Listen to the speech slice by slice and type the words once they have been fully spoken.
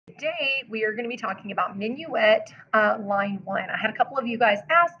today we are going to be talking about minuet line 1. I had a couple of you guys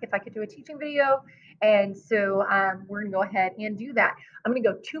ask if I could do a teaching video, and so we're going to go ahead and do that. I'm going to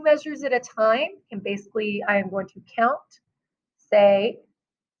go 2 measures at a time, and basically I am going to count, say,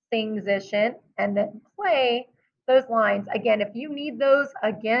 sing, position, and then play those lines. Again, if you need those,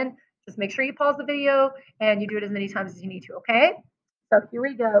 again, just make sure you pause the video and you do it as many times as you need to, okay? So here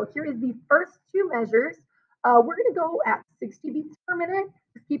we go. Here is the first 2 measures. We're going to go at 60 beats per minute,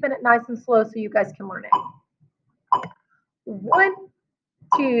 just keeping it nice and slow so you guys can learn it. 1,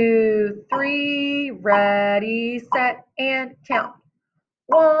 2, 3, ready, set, and count.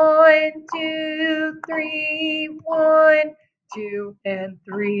 1, 2, 3, 1, 2, and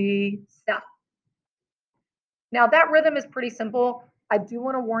 3, stop. Now that rhythm is pretty simple. I do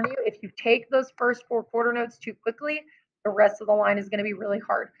want to warn you, if you take those first 4 quarter notes too quickly, the rest of the line is going to be really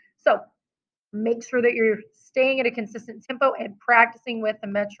hard. So make sure that you're staying at a consistent tempo and practicing with the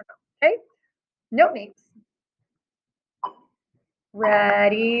metronome, okay? Note names.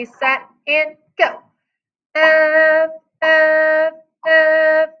 Ready, set, and go. F, F,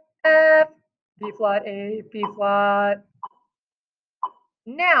 F, F, B flat, A, B flat.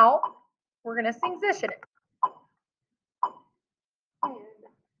 Now, we're going to sing position it. And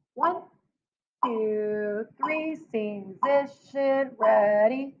 1, 2, 3, sing position,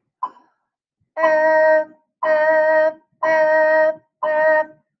 ready. F, F, F, F,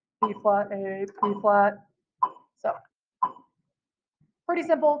 B flat, A, B flat. So, pretty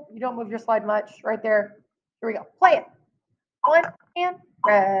simple. You don't move your slide much right there. Here we go. Play it. 1 and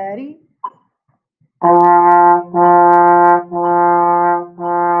ready.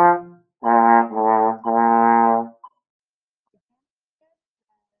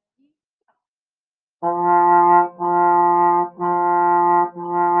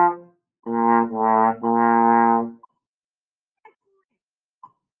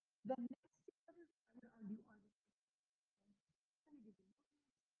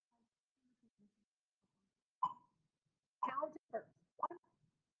 Count it first. 1,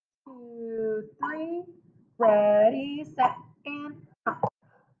 2, 3. Ready, set, and count.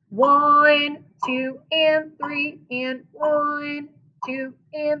 1, 2, and 3, and 1, 2,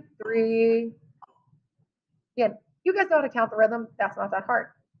 and 3. Again, you guys know how to count the rhythm. That's not that hard.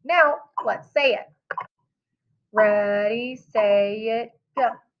 Now, let's say it. Ready, say it, go.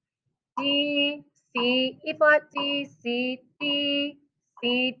 D, C, E flat, D, C, D,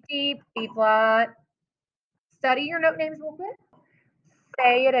 C, D, B flat. Study your note names real quick.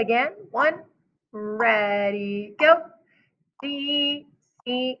 Say it again. 1, ready, go. D,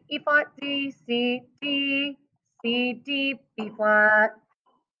 C, E flat, D, C, D, C, D, B flat.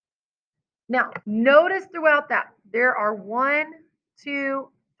 Now, notice throughout that there are 1, 2,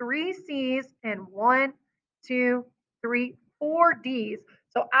 3 C's and 1, 2, 3, 4 D's.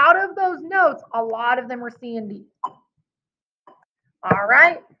 So out of those notes, a lot of them are C and D. All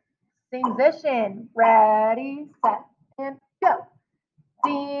right, sing position. Ready, set, and go.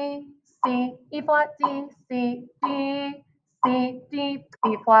 D, C, E flat, D, C, D, C, D,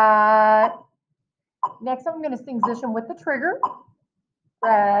 B flat. Next, I'm going to sing position with the trigger.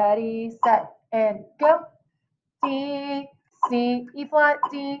 Ready, set, and go. D, C, E flat,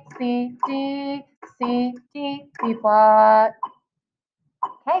 D, C, D, C, D, B flat.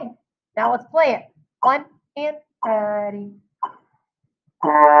 Okay, now let's play it. 1 and ready.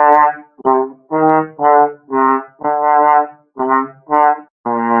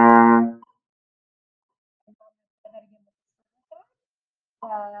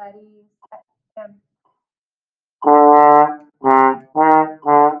 Ready, set, and I'm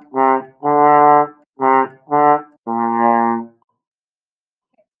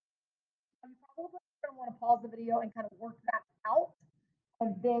probably going to want to pause the video and kind of work that out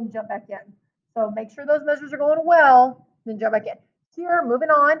and then jump back in. So make sure those measures are going well, then jump back in. Here, moving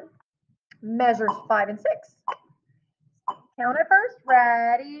on, measures 5 and 6. Count it first.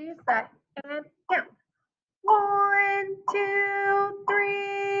 Ready, set, and count. 1, 2,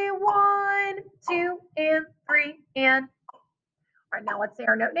 3, 1, 2, and 3, and. All right, now let's say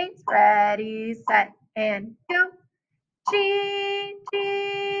our note names. Ready, set, and go. G,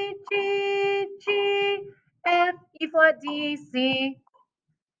 G, G, G, F, E flat, D, C.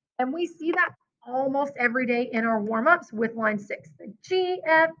 And we see that almost every day in our warm-ups with line 6. The G,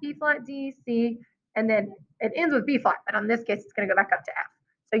 F, E flat, D, C, and then it ends with B flat, but in this case, it's going to go back up to F.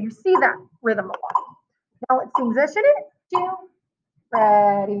 So you see that rhythm a lot. Now let's sing position it. 2,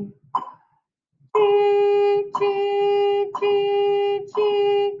 ready. G, G, G, G,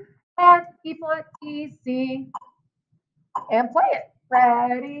 F, E flat, D, C. And play it.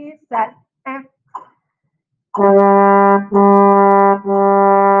 Ready, set, and.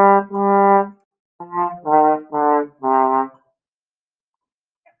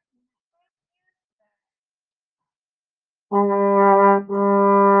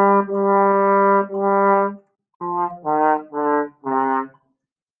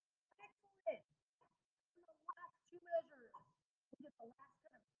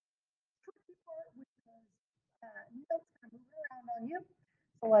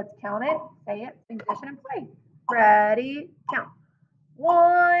 let's count it, say it, sing position, and play. Ready, count.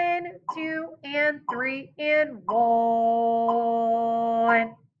 1, 2, and 3, and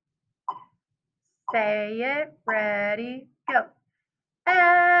 1. Say it, ready, go.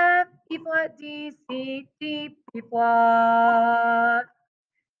 F, E flat, D, C, D, B flat.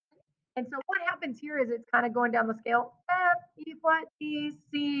 And so what happens here is it's kind of going down the scale, F, E flat, D,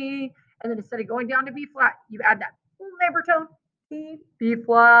 C, and then instead of going down to B flat, you add that neighbor tone, D, B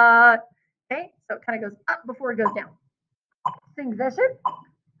flat. Okay, so it kind of goes up before it goes down. Sing position,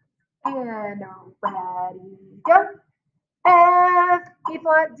 and ready, go. F, E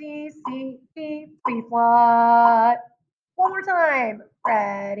flat, D, C, D, B flat. One more time,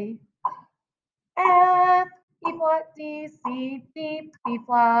 ready. F, E flat, D, C, D, B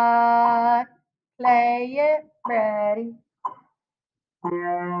flat. Play it, ready. That's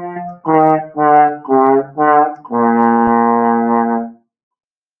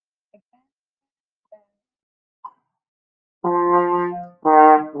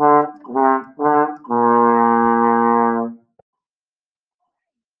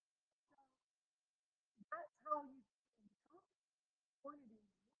how you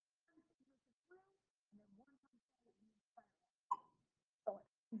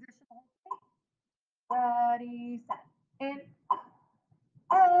ready, set, and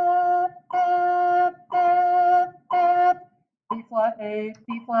F, F, F, F, B flat, A,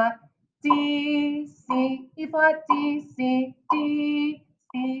 B flat, D, C, E flat, D, C, D,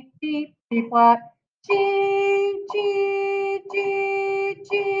 C, D, B flat, G, G, G,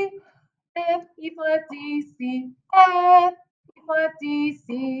 G, F, E flat, D, C, F, E flat, D,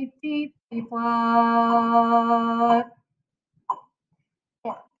 C, D, B flat.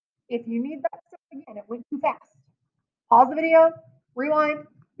 Yeah. If you need that again, it went too fast. Pause the video, rewind,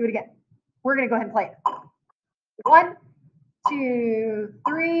 do it again. We're going to go ahead and play it. 1, 2,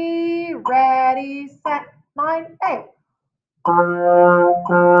 3, ready, set, 9, 8.